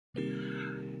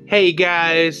Hey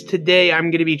guys, today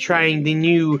I'm going to be trying the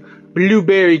new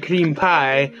blueberry cream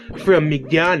pie from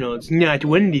McDonald's, not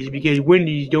Wendy's, because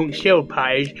Wendy's don't sell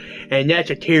pies, and that's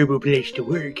a terrible place to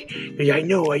work. Because I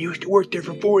know, I used to work there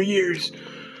for 4 years.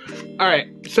 Alright,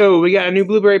 so we got a new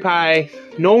blueberry pie.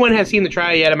 No one has seen the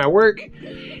try yet at my work,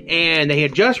 and they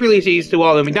had just released these to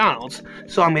all the McDonald's.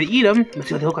 So I'm going to eat them. Let's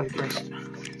see what they look like first.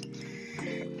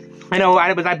 I know,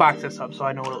 I boxed this up, so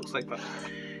I know what it looks like, but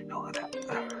oh, look at that.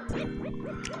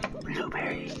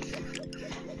 Blueberry.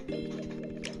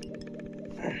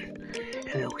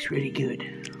 And it looks really good.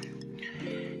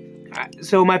 Alright,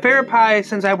 so my favorite pie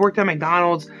since I've worked at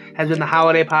McDonald's has been the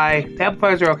holiday pie. The apple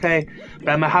pies are okay,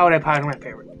 but my holiday pie is my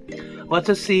favorite. Let's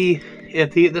just see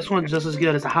if this one's just as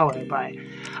good as the holiday pie.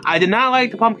 I did not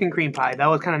like the pumpkin cream pie. That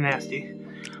was kind of nasty.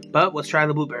 But let's try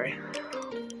the blueberry.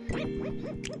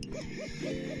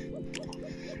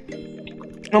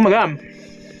 Oh my god.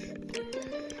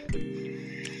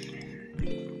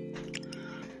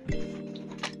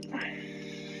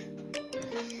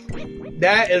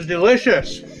 That is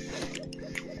delicious.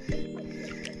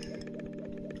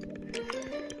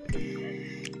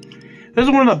 This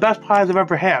is one of the best pies I've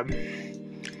ever had.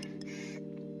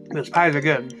 Those pies are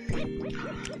good.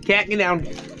 Can't get down.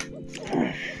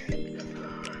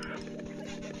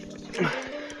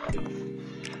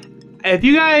 If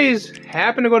you guys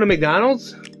happen to go to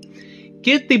McDonald's,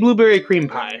 get the blueberry cream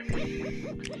pie.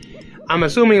 I'm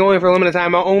assuming only for a limited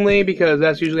time only, because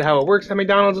that's usually how it works at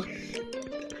McDonald's.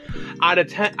 On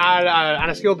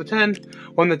a scale to 10,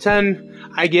 1 to 10,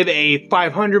 I give a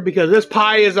 500 because this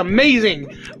pie is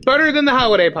amazing. Better than the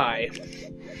holiday pie.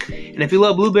 And if you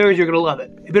love blueberries, you're going to love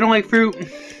it. If you don't like fruit,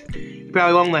 you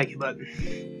probably won't like it, but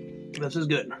this is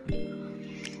good.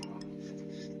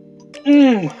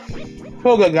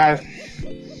 So good, guys.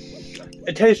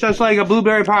 It tastes just like a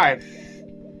blueberry pie.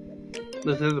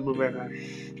 This is a blueberry pie.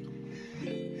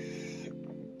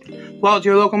 Well, it's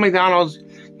your local McDonald's.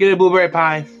 Get a blueberry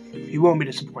pie. You won't be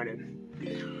disappointed.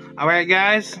 Alright,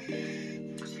 guys.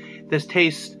 This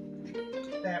tastes...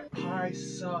 That pie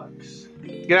sucks.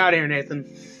 Get out of here, Nathan.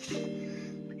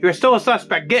 You're still a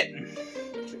suspect. Get!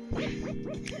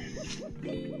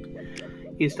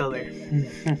 He's still there.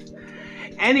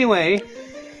 Anyway,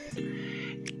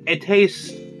 it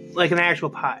tastes like an actual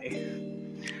pie.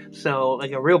 So,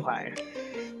 like a real pie.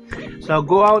 So,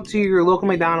 go out to your local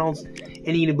McDonald's and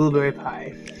eat a blueberry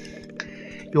pie.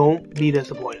 You won't be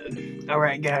disappointed.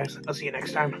 Alright, guys. I'll see you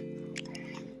next time.